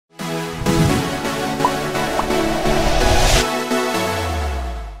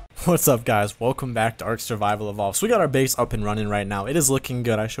What's up, guys? Welcome back to Ark Survival Evolved. So we got our base up and running right now. It is looking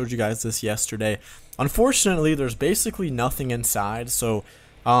good. I showed you guys this yesterday. Unfortunately, there's basically nothing inside. So,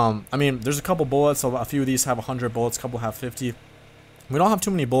 I mean, there's a couple bullets. A few of these have 100 bullets. A couple have 50. We don't have too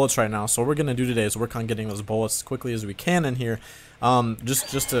many bullets right now. So what we're going to do today is work on getting those bullets as quickly as we can in here.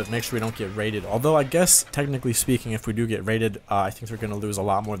 Just to make sure we don't get raided. Although, I guess, technically speaking, if we do get raided, I think they're going to lose a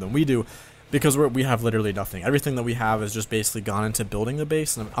lot more than we do. Because we have literally nothing. Everything that we have is just basically gone into building the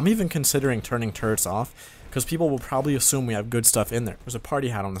base. And I'm even considering turning turrets off. Because people will probably assume we have good stuff in there. There's a party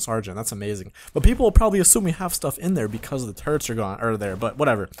hat on this Argent. That's amazing. But people will probably assume we have stuff in there because the turrets are there. But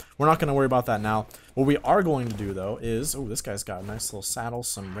whatever. We're not going to worry about that now. What we are going to do, though, is... Oh, this guy's got a nice little saddle.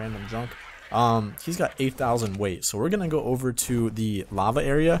 Some random junk. He's got 8,000 weight. So we're going to go over to the lava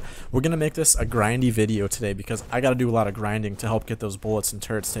area. We're going to make this a grindy video today because I got to do a lot of grinding to help get those bullets and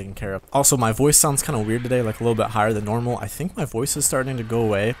turrets taken care of. Also, my voice sounds kind of weird today, like a little bit higher than normal. I think my voice is starting to go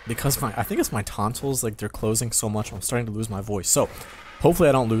away because I think it's my tonsils, like they're closing so much. I'm starting to lose my voice. So hopefully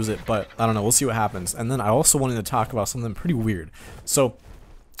I don't lose it, but I don't know. We'll see what happens. And then I also wanted to talk about something pretty weird. So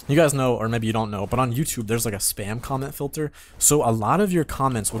you guys know, or maybe you don't know, but on YouTube, there's like a spam comment filter. So a lot of your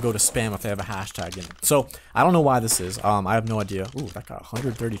comments will go to spam if they have a hashtag in it. So I don't know why this is. I have no idea. Ooh, that got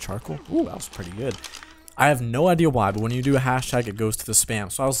 130 charcoal. Ooh, that was pretty good. I have no idea why, but when you do a hashtag, it goes to the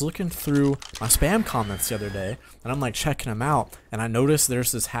spam. So I was looking through my spam comments the other day, and I'm like checking them out, and I noticed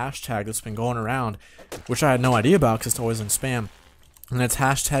there's this hashtag that's been going around, which I had no idea about because it's always in spam. And it's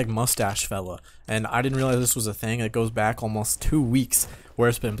hashtag mustache fella. And I didn't realize this was a thing. It goes back almost 2 weeks where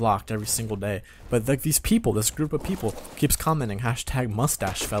it's been blocked every single day. But like these people, this group of people keeps commenting hashtag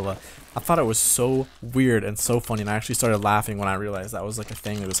mustache fella. I thought it was so weird and so funny. And I actually started laughing when I realized that was like a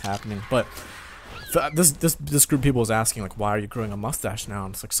thing that was happening. But this group of people was asking like, why are you growing a mustache now?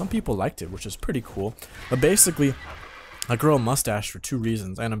 And it's like some people liked it, which is pretty cool. But basically, I grow a mustache for 2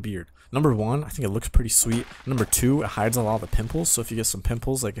 reasons and a beard. Number 1, I think it looks pretty sweet. Number 2, it hides a lot of the pimples. So if you get some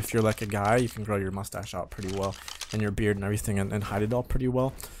pimples, like if you're like a guy, you can grow your mustache out pretty well and your beard and everything and hide it all pretty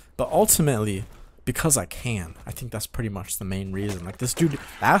well. But ultimately, because I can, I think that's pretty much the main reason. Like this dude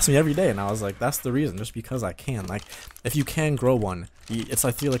asked me every day and I was like, that's the reason, just because I can. Like if you can grow one,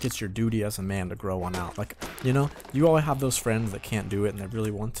 I feel like it's your duty as a man to grow one out. Like, you know, you all have those friends that can't do it and they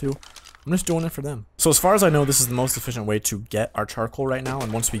really want to. I'm just doing it for them. So as far as I know, this is the most efficient way to get our charcoal right now.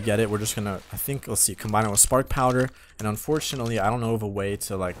 And once we get it, we're just gonna, I think, let's see, combine it with spark powder. And unfortunately, I don't know of a way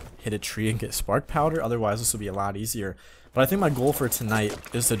to like hit a tree and get spark powder. Otherwise, this would be a lot easier. But I think my goal for tonight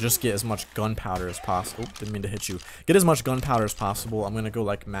is to just get as much gunpowder as possible. Oh, didn't mean to hit you. Get as much gunpowder as possible. I'm going to go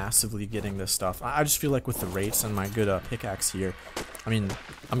like massively getting this stuff. I just feel like with the rates and my good pickaxe here, I mean,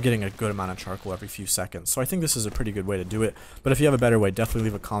 I'm getting a good amount of charcoal every few seconds. So I think this is a pretty good way to do it. But if you have a better way, definitely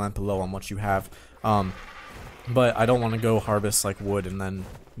leave a comment below on what you have. But I don't want to go harvest like wood and then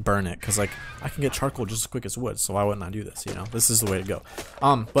burn it, because like I can get charcoal just as quick as wood, so why wouldn't I do this? You know, this is the way to go.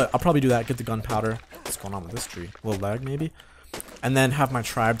 But I'll probably do that, get the gunpowder. What's going on with this tree? A little lag maybe. And then have my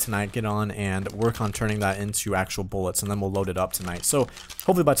tribe tonight get on and work on turning that into actual bullets, and then we'll load it up tonight. So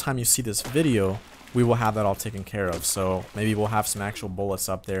hopefully by the time you see this video, we will have that all taken care of. So maybe we'll have some actual bullets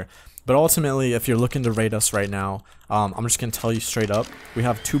up there. But ultimately, if you're looking to raid us right now, I'm just gonna tell you straight up, we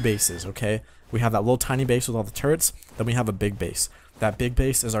have 2 bases, okay? We have that little tiny base with all the turrets, then we have a big base. That big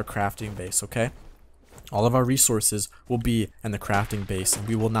base is our crafting base, okay? All of our resources will be in the crafting base, and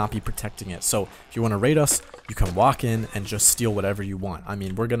we will not be protecting it. So if you want to raid us, you can walk in and just steal whatever you want. I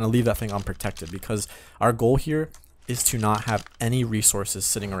mean, we're going to leave that thing unprotected because our goal here is to not have any resources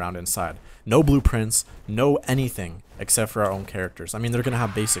sitting around inside. No blueprints, no anything except for our own characters. I mean, they're going to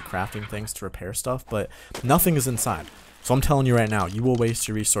have basic crafting things to repair stuff, but nothing is inside. So I'm telling you right now, you will waste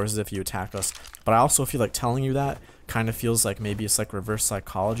your resources if you attack us. But I also feel like telling you that kind of feels like maybe it's like reverse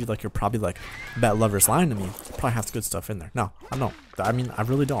psychology. Like you're probably like, that lover's lying to me. Probably have good stuff in there. No, I don't. I mean, I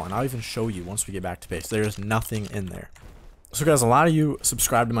really don't. And I'll even show you once we get back to base. There's nothing in there. So guys, a lot of you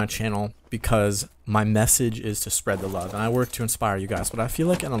subscribe to my channel because my message is to spread the love. And I work to inspire you guys. But I feel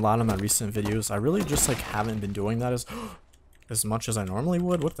like in a lot of my recent videos, I really just like haven't been doing that as much as I normally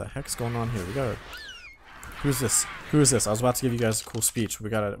would. What the heck's going on here? We got a... Who's this? Who is this? I was about to give you guys a cool speech. We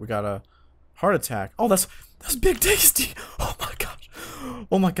got a heart attack. Oh, that's Big Tasty. Oh my gosh.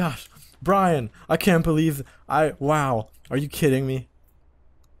 Oh my gosh. Brian, I can't believe wow. Are you kidding me?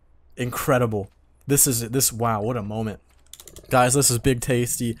 Incredible. Wow, what a moment. Guys, this is Big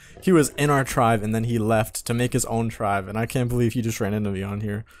Tasty. He was in our tribe and then he left to make his own tribe, and I can't believe he just ran into me on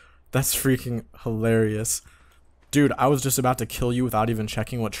here. That's freaking hilarious. Dude, I was just about to kill you without even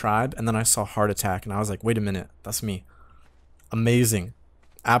checking what tribe, and then I saw heart attack, and I was like, wait a minute, that's me. Amazing.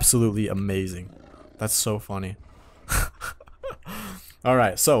 Absolutely amazing. That's so funny. All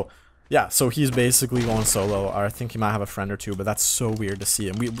right, so yeah, so he's basically going solo. Or I think he might have a friend or two, but that's so weird to see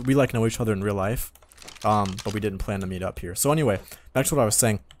him. We like know each other in real life, but we didn't plan to meet up here. So anyway, back to what I was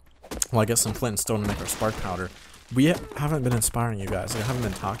saying. Well, I get some flint and stone to make our spark powder. We haven't been inspiring you guys. Like, I haven't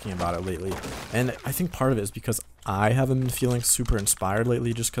been talking about it lately, and I think part of it is because I haven't been feeling super inspired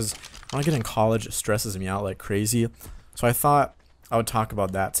lately. Just because when I get in college, it stresses me out like crazy. So I thought I would talk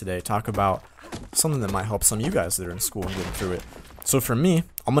about that today. Talk about something that might help some of you guys that are in school and getting through it. So for me,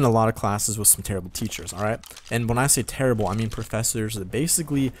 I'm in a lot of classes with some terrible teachers, all right? And when I say terrible, I mean professors that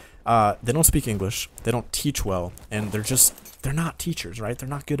basically, they don't speak English, they don't teach well, and they're not teachers, right? They're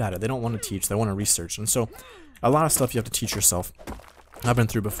not good at it. They don't want to teach, they want to research. And so a lot of stuff you have to teach yourself. I've been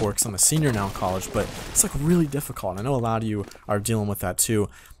through before because I'm a senior now in college, but it's like really difficult. I know a lot of you are dealing with that too.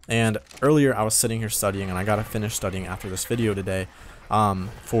 And earlier I was sitting here studying, and I got to finish studying after this video today.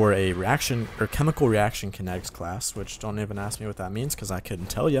 For a reaction or chemical reaction kinetics class, which don't even ask me what that means because I couldn't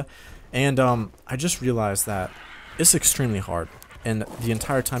tell you. And I just realized that it's extremely hard, and the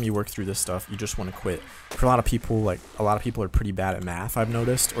entire time you work through this stuff, you just want to quit. For a lot of people, like a lot of people are pretty bad at math, I've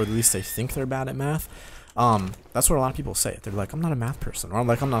noticed, or at least they think they're bad at math. That's what a lot of people say. They're like, I'm not a math person, or I'm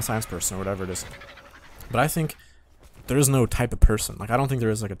like, I'm not a science person, or whatever it is. But I think there is no type of person. Like, I don't think there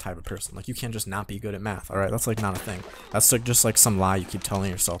is like a type of person. Like, you can't just not be good at math. All right, that's like not a thing. That's like just like some lie you keep telling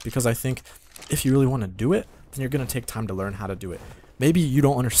yourself. Because I think if you really want to do it, then you're gonna take time to learn how to do it. Maybe you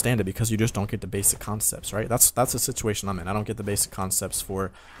don't understand it because you just don't get the basic concepts, right? That's the situation I'm in. I don't get the basic concepts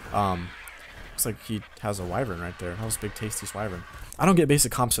for. Looks like he has a wyvern right there. How's Big Tasty's wyvern? I don't get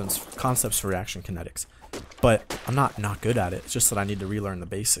basic concepts for reaction kinetics, but I'm not good at it. It's just that I need to relearn the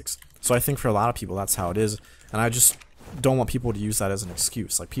basics. So I think for a lot of people that's how it is, and I just don't want people to use that as an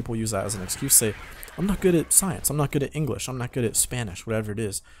excuse. Like, people use that as an excuse, say, I'm not good at science, I'm not good at English, I'm not good at Spanish, whatever it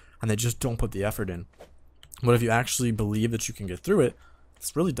is, and they just don't put the effort in. But if you actually believe that you can get through it,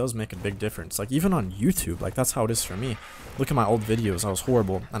 this really does make a big difference. Like, even on YouTube, like, that's how it is for me. Look at my old videos. I was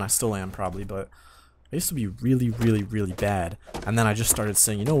horrible, and I still am probably, but I used to be really, really, really bad. And then I just started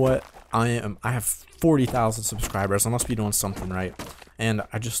saying, you know what, I have 40,000 subscribers, I must be doing something right. And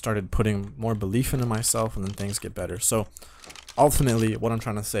I just started putting more belief into myself, and then things get better. So ultimately, what I'm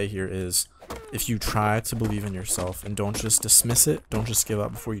trying to say here is, if you try to believe in yourself and don't just dismiss it, don't just give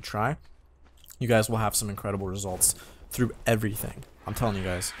up before you try, you guys will have some incredible results through everything. I'm telling you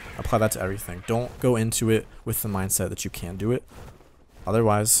guys, apply that to everything. Don't go into it with the mindset that you can't do it.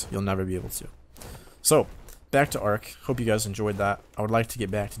 Otherwise, you'll never be able to. So, back to Ark. Hope you guys enjoyed that. I would like to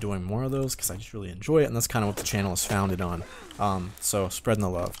get back to doing more of those because I just really enjoy it, and that's kind of what the channel is founded on. So spreading the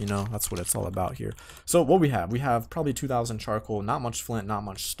love, you know, that's what it's all about here. So what we have probably 2,000 charcoal, not much flint, not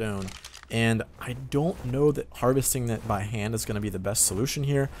much stone, and I don't know that harvesting that by hand is going to be the best solution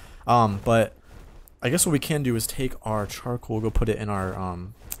here. But I guess what we can do is take our charcoal, go put it in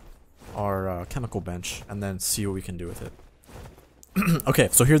our chemical bench, and then see what we can do with it. Okay,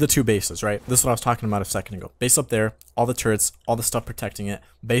 so here are the two bases, right? This is what I was talking about a second ago. Base up there, all the turrets, all the stuff protecting it.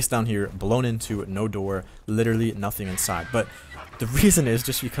 Base down here, blown into, no door, literally nothing inside. But the reason is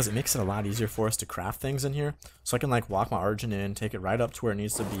just because it makes it a lot easier for us to craft things in here. So I can like walk my Argent in, take it right up to where it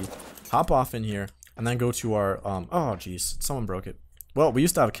needs to be, hop off in here, and then go to our, oh geez, someone broke it. Well, we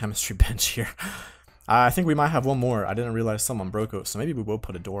used to have a chemistry bench here. I think we might have one more. I didn't realize someone broke it, so maybe we will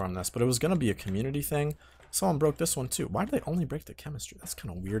put a door on this. But it was going to be a community thing. Someone broke this one too. Why did they only break the chemistry? That's kind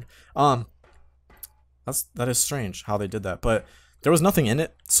of weird. That is strange how they did that. But there was nothing in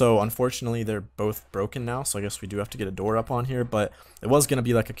it, so unfortunately they're both broken now. So I guess we do have to get a door up on here. But it was gonna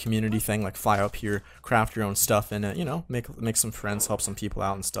be like a community thing, like fly up here, craft your own stuff in it, you know, make some friends, help some people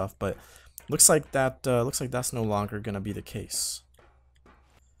out and stuff. But looks like that's no longer gonna be the case.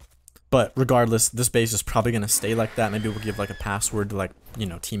 But regardless, this base is probably going to stay like that. Maybe we'll give like a password to like, you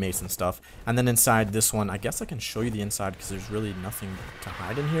know, teammates and stuff. And then inside this one, I guess I can show you the inside because there's really nothing to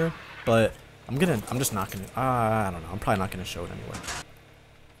hide in here. But I'm just not going to, I don't know. I'm probably not going to show it anyway.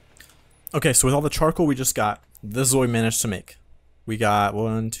 Okay, so with all the charcoal we just got, this is what we managed to make. We got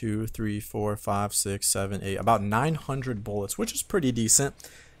 1, 2, 3, 4, 5, 6, 7, 8, about 900 bullets, which is pretty decent.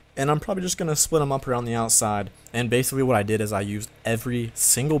 And I'm probably just going to split them up around the outside. And basically what I did is I used every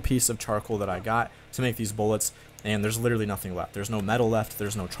single piece of charcoal that I got to make these bullets. And there's literally nothing left. There's no metal left.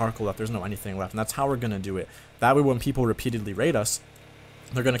 There's no charcoal left. There's no anything left. And that's how we're going to do it. That way when people repeatedly raid us,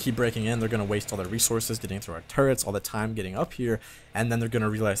 they're going to keep breaking in. They're going to waste all their resources getting through our turrets, all the time getting up here. And then they're going to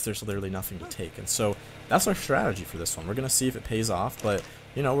realize there's literally nothing to take. And so that's our strategy for this one. We're going to see if it pays off. But,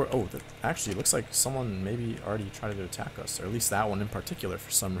 you know, actually, it looks like someone maybe already tried to attack us. Or at least that one in particular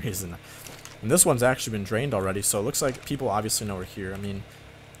for some reason. And this one's actually been drained already. So it looks like people obviously know we're here. I mean,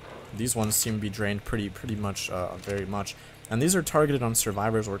 these ones seem to be drained pretty much, very much. And these are targeted on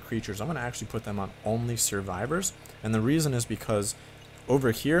survivors or creatures. I'm going to actually put them on only survivors. And the reason is because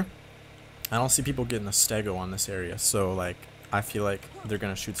over here, I don't see people getting a stego on this area. So, like, I feel like they're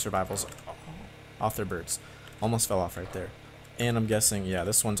going to shoot survivals off their birds. Almost fell off right there. And I'm guessing, yeah,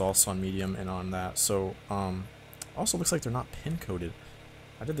 this one's also on medium and on that. So, also looks like they're not pin coded.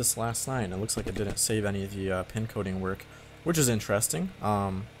 I did this last night and it looks like it didn't save any of the pin coding work, which is interesting.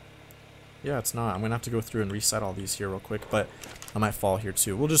 Yeah, it's not. I'm going to have to go through and reset all these here real quick, but I might fall here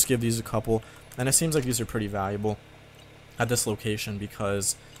too. We'll just give these a couple, and it seems like these are pretty valuable at this location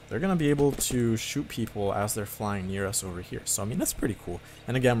because they're going to be able to shoot people as they're flying near us over here. So, I mean, that's pretty cool.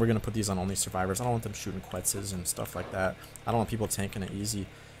 And again, we're going to put these on only survivors. I don't want them shooting Quetzes and stuff like that. I don't want people tanking it easy.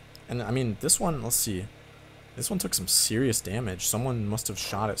 And, I mean, this one, let's see. This one took some serious damage. Someone must have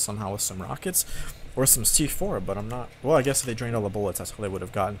shot it somehow with some rockets. Or some C4, but I'm not... Well, I guess if they drained all the bullets, that's how they would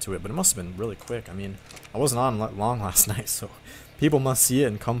have gotten to it. But it must have been really quick. I mean, I wasn't on long last night, so people must see it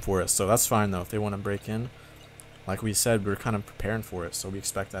and come for it. So that's fine, though. If they want to break in, like we said, we're kind of preparing for it, so we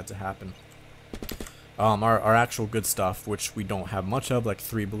expect that to happen. Our actual good stuff, which we don't have much of, like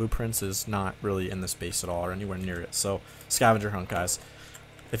 3 blueprints, is not really in this base at all or anywhere near it. So, scavenger hunt, guys.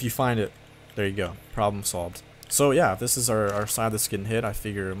 If you find it, there you go. Problem solved. So yeah, if this is our side that's getting hit, I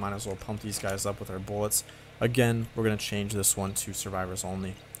figure might as well pump these guys up with our bullets. Again, we're going to change this one to survivors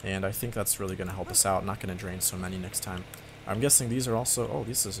only, and I think that's really going to help us out. Not going to drain so many next time. I'm guessing these are also... Oh,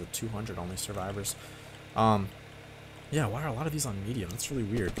 this is a 200 only survivors. Yeah, why are a lot of these on medium? That's really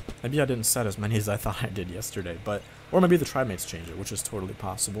weird. Maybe I didn't set as many as I thought I did yesterday, but... Or maybe the tribe mates change it, which is totally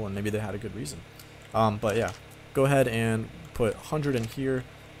possible, and maybe they had a good reason. But yeah, go ahead and put 100 in here.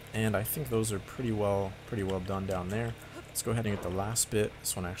 And I think those are pretty well done down there. Let's go ahead and get the last bit.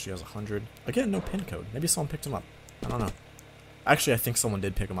 This one actually has 100. Again, no pin code. Maybe someone picked them up. I don't know. Actually, I think someone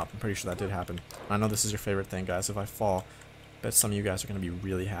did pick them up. I'm pretty sure that did happen. I know this is your favorite thing, guys. If I fall, I bet some of you guys are going to be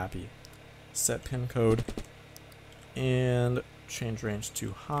really happy. Set pin code. And change range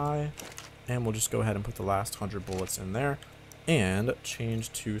to high. And we'll just go ahead and put the last 100 bullets in there. And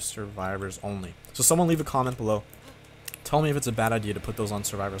change to survivors only. So someone leave a comment below. Tell me if it's a bad idea to put those on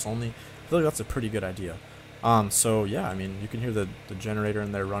survivors only. I feel like that's a pretty good idea. So yeah, I mean, you can hear the generator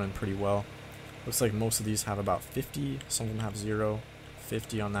in there running pretty well. Looks like most of these have about 50. Some of them have 0,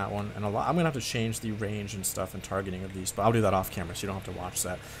 50 on that one. And a lot. I'm going to have to change the range and stuff and targeting of these, but I'll do that off camera so you don't have to watch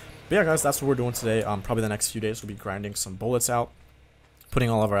that. But yeah, guys, that's what we're doing today. Probably the next few days we'll be grinding some bullets out, putting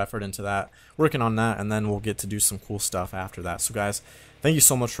all of our effort into that, working on that, and then we'll get to do some cool stuff after that. So guys, thank you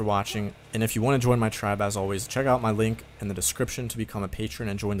so much for watching, and if you want to join my tribe, as always, check out my link in the description to become a patron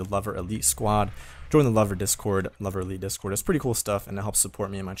and join the Lover Elite Squad. Join the Lover Discord, Lover Elite Discord. It's pretty cool stuff, and it helps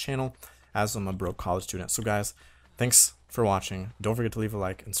support me and my channel as I'm a broke college student. So guys, thanks for watching. Don't forget to leave a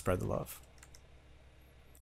like and spread the love.